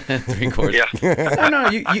 3 chords. yeah. Oh, no,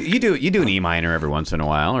 you do an E minor every once in a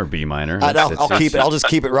while, or B minor. I'll just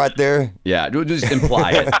keep it right there. Yeah, just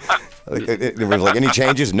imply it. It was like, any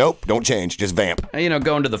changes? Nope, don't change. Just vamp. You know,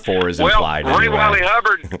 going to the 4 is Well, implied. Ray anyway. Wiley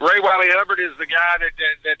Hubbard is the guy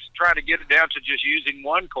that's trying to get it down to just using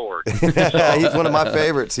one chord. He's one of my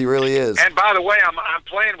favorites. He really is. And by the way, I'm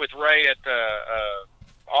playing with Ray at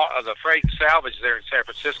the Freight Salvage there in San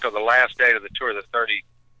Francisco, the last day of the tour, the 30.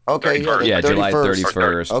 Okay, Yeah, July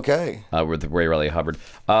 31st. Okay. With Ray Riley Hubbard.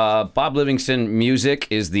 Bob Livingston Music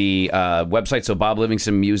is the website, so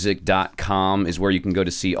boblivingstonmusic.com is where you can go to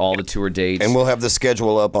see all the tour dates. And we'll have the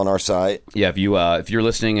schedule up on our site. Yeah, if you're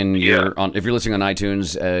listening and if you're listening on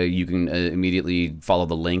iTunes, you can immediately follow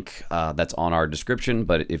the link that's on our description.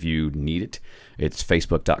 But if you need it, it's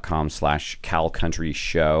facebook.com/Cal Country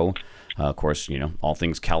Show. Of course, you know, all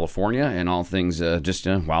things California and all things just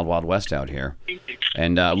wild, wild west out here.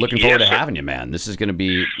 And looking forward to having you, man. This is going to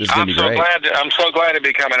be great. I'm so glad to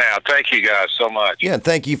be coming out. Thank you guys so much. Yeah,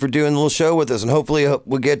 thank you for doing the little show with us, and hopefully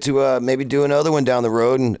we'll get to maybe do another one down the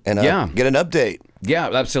road and get an update. Yeah,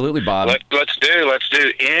 absolutely, Bob. Let's do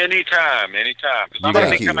anytime. Because I'm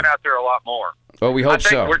going to be coming out there a lot more. Well, we hope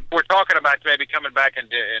so. We're talking about maybe coming back in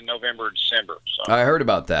November or December. So. I heard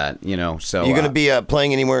about that, you know. So you going to be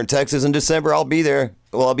playing anywhere in Texas in December? I'll be there.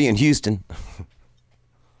 Well, I'll be in Houston.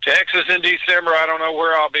 Texas in December. I don't know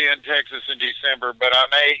where I'll be in Texas in December, but I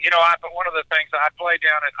may. You know, one of the things I play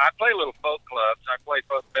little folk clubs. I play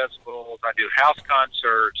folk festivals. I do house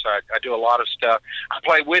concerts. I do a lot of stuff. I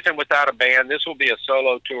play with and without a band. This will be a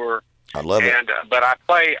solo tour. I love it. But I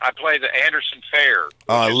play the Anderson Fair.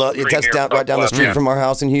 Oh, I love it. That's right down the street from our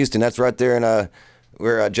house in Houston. That's right there in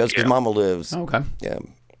where Jessica's mama lives. Okay. Yeah.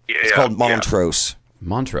 It's called Montrose.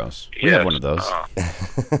 Montrose. We have one of those.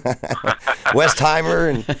 Westheimer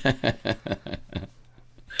and.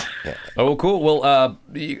 Oh, cool. Well,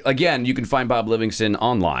 again, you can find Bob Livingston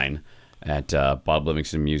online at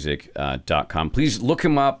boblivingstonmusic.com. Please look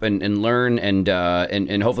him up and learn, and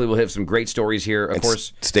hopefully we'll have some great stories here. Of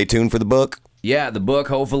course, stay tuned for the book. Yeah, the book.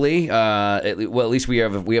 Hopefully, at least we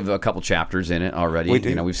have a couple chapters in it already. We do.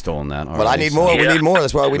 You know, we've stolen that already. But I need more. We need more.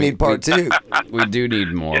 That's why we need part 2. We do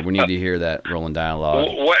need more. We need to hear that rolling dialogue.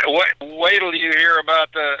 Wait till you hear about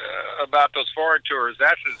those foreign tours.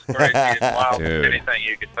 That's as crazy and wild as anything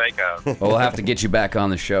you could think of. Well, we'll have to get you back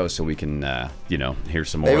on the show so we can, hear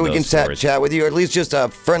some more. Maybe of we those can stories. chat with you, or at least just a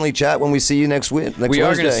friendly chat when we see you next week. We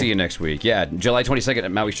are going to see you next week. Yeah, July 22nd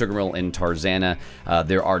at Maui Sugar Mill in Tarzana.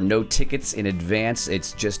 There are no tickets in advance.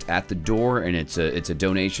 It's just at the door, and it's a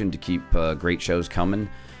donation to keep great shows coming.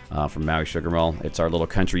 from Maui Sugar Mill. It's our little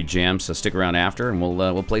country jam, so stick around after, and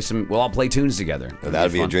we'll play some. We'll all play tunes together.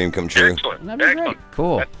 That'd be a dream come true. Excellent. That'd be Excellent. great.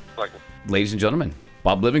 Cool. That's like- Ladies and gentlemen,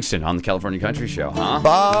 Bob Livingston on the California Country Show, huh?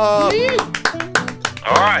 Bob!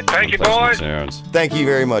 All right. Thank you, boys. Thank you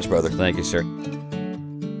very much, brother. Thank you, sir.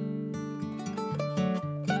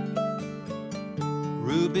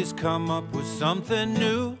 Ruby's come up with something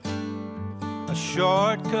new, a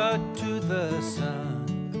shortcut to the sun.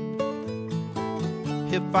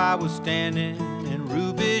 If I was standing in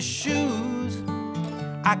Ruby's shoes,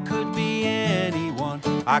 I could be anyone.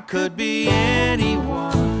 I could be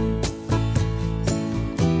anyone.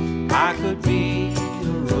 I could be a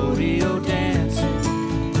rodeo dancer.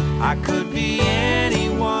 I could be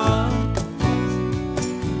anyone.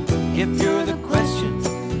 If you're the question,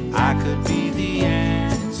 I could be the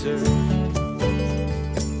answer.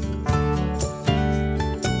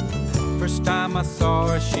 First time I saw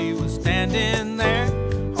her, she was standing there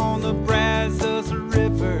on the Brazos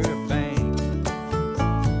River bank.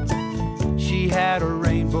 She had a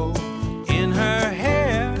rainbow in her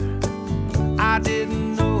hair. I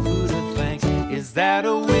didn't know who to thank. Is that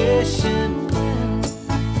a wishing well?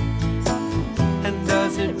 And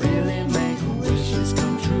does it really make wishes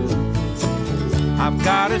come true? I've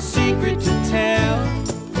got a secret to tell.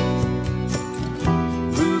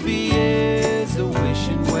 Ruby is a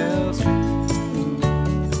wishing well too.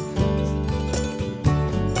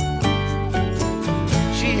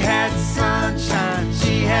 She had sunshine,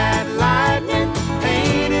 she had lightning,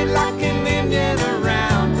 painted like an Indian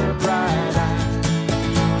around her bright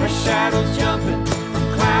eye. Her shadows jumping from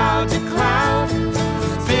cloud to cloud,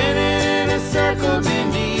 spinning in a circle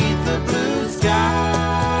beneath the blue sky.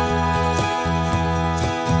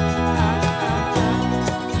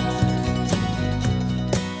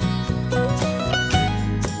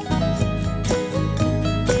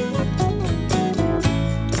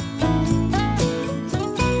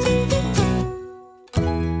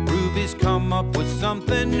 Come up with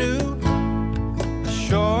something new, a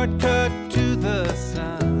shortcut to the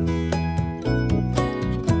sun.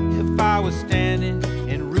 If I was standing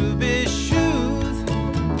in Ruby's shoes,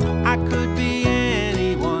 I could be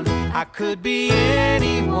anyone. I could be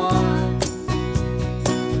anyone.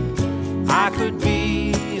 I could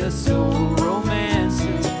be a soul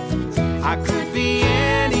romancer. I could be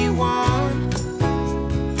anyone.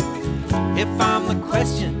 If I'm the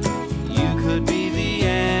question, you could be the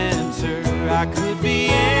answer. I could be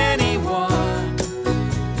anyone.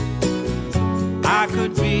 I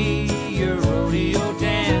could be your rodeo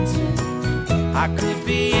dancer. I could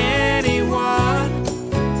be anyone.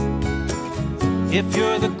 If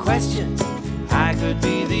you're the question, I could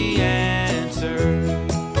be the answer.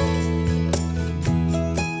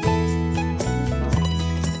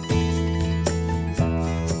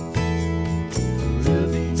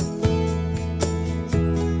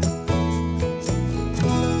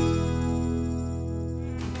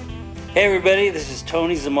 Hey everybody, this is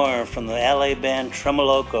Tony Zamora from the LA band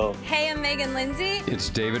Tremoloco. Hey, I'm Megan Lindsay. It's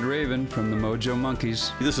David Raven from the Mojo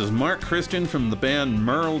Monkeys. This is Mark Christian from the band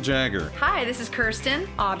Merle Jagger. Hi, this is Kirsten,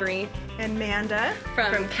 Aubrey, and Manda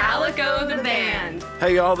from Calico the Band.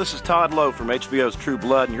 Hey y'all, this is Todd Lowe from HBO's True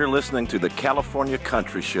Blood, and you're listening to the California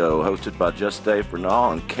Country Show, hosted by Just Dave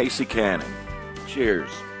Bernal and Casey Cannon. Cheers.